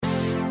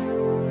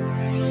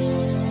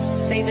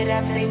You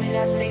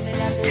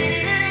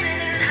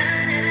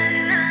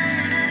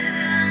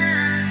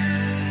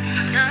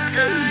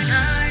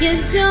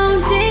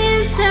don't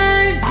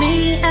deserve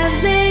me.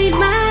 I've made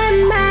my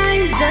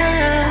mind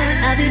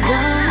up. I'll be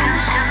gone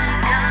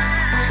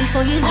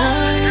before you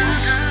learn.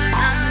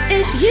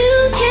 If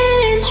you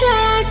can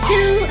try to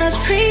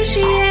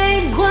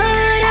appreciate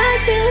what I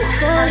do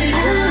for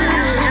you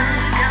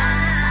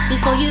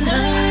before you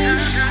learn.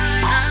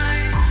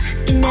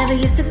 It never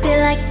used to be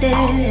like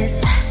this.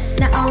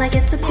 Now all I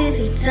get's a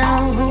busy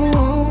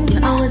tone.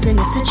 You're always in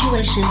a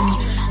situation,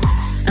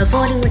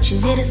 avoiding what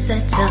you need to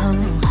settle.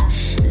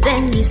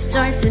 Then you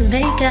start to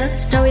make up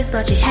stories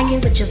about you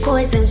hanging with your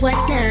boys and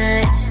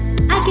whatnot.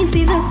 I can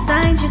see the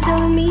signs, you're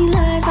telling me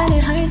lies, and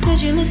it hurts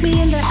cause you look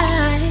me in the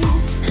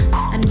eyes.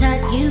 I'm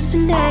not used to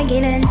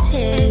nagging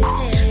antics,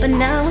 but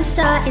now I'm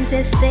starting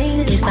to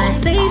think, if I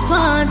say it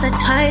once or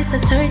twice, the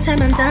third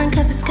time I'm done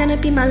cause it's gonna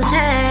be my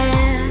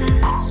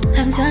last.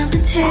 I'm done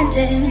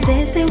pretending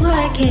this ain't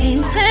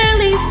working.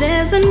 Clearly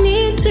there's a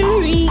need to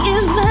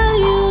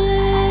reevaluate.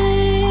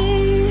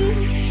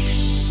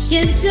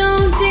 You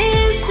don't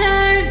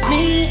deserve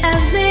me.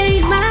 I've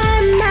made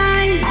my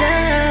mind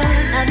up.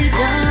 I'll be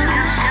gone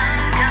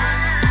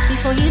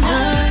before you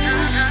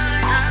learn.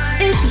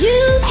 If you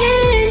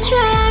can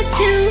try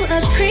to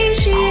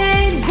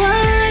appreciate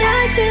what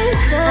I do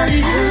for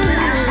you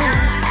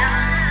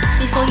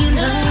before you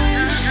learn.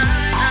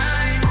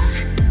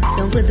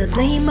 Don't put the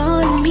blame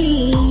on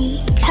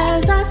me,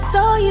 cause I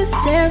saw you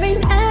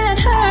staring at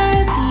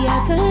her the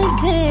other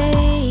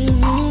day.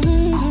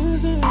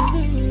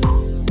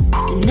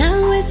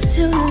 Now it's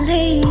too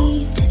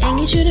late, and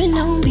you should've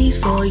known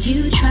before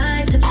you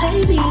tried to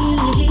play me.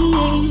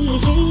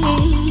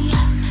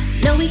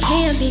 No, it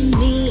can't be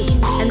me.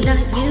 I'm not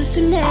used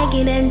to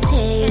nagging and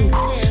takes,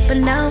 but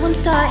now I'm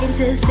starting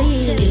to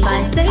think, if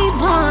I say it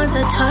once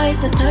or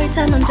twice, the third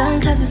time I'm done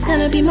cause it's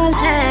gonna be my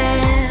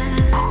last.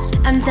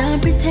 I'm done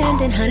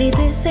pretending, honey,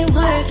 this ain't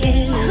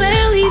working.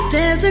 Clearly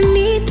there's a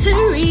need to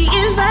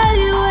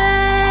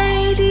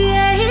reevaluate.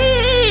 Yeah.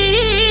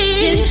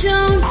 You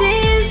don't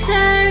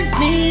deserve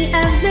me.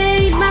 I've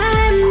made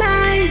my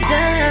mind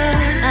up.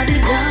 I'll be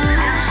gone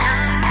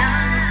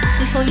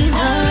before you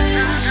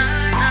learn.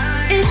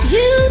 If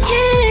you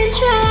can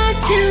try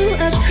to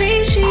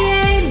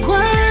appreciate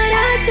what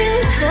I do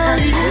for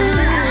you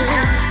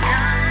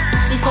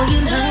before you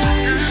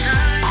learn.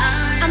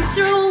 I'm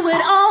through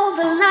with all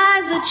the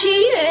lies that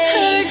cheated.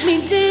 Hurt me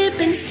deep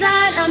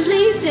inside, I'm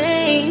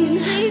bleeding.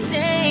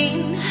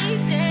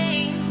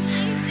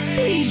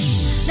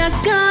 Not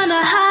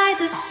gonna hide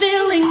this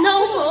feeling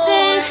no more.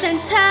 This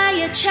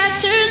entire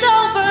chapter's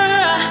over.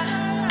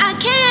 I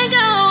can't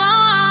go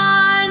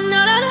on. No.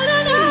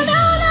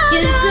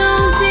 You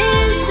don't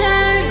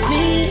deserve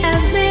me.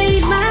 I've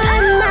made my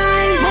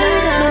mind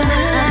up.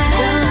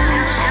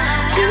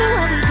 You know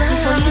what we go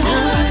before you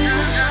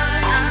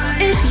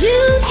learn. If you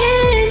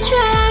can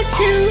try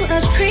to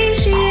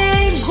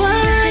appreciate what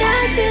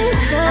I do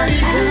for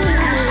you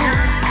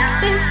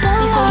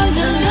before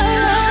you learn.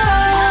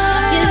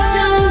 You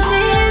don't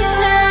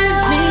deserve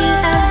me.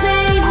 I've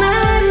made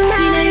my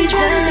mind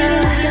up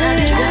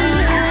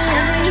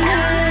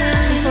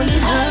before you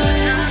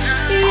learn.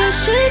 You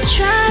should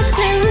try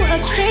to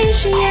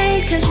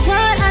appreciate, cause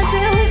what I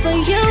do for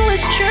you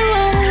is true.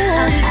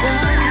 I'll be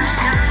gone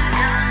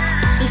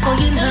before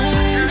you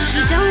learn.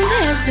 You don't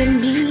mess with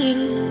me.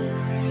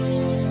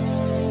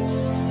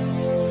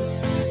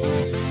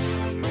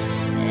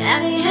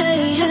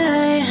 Ay.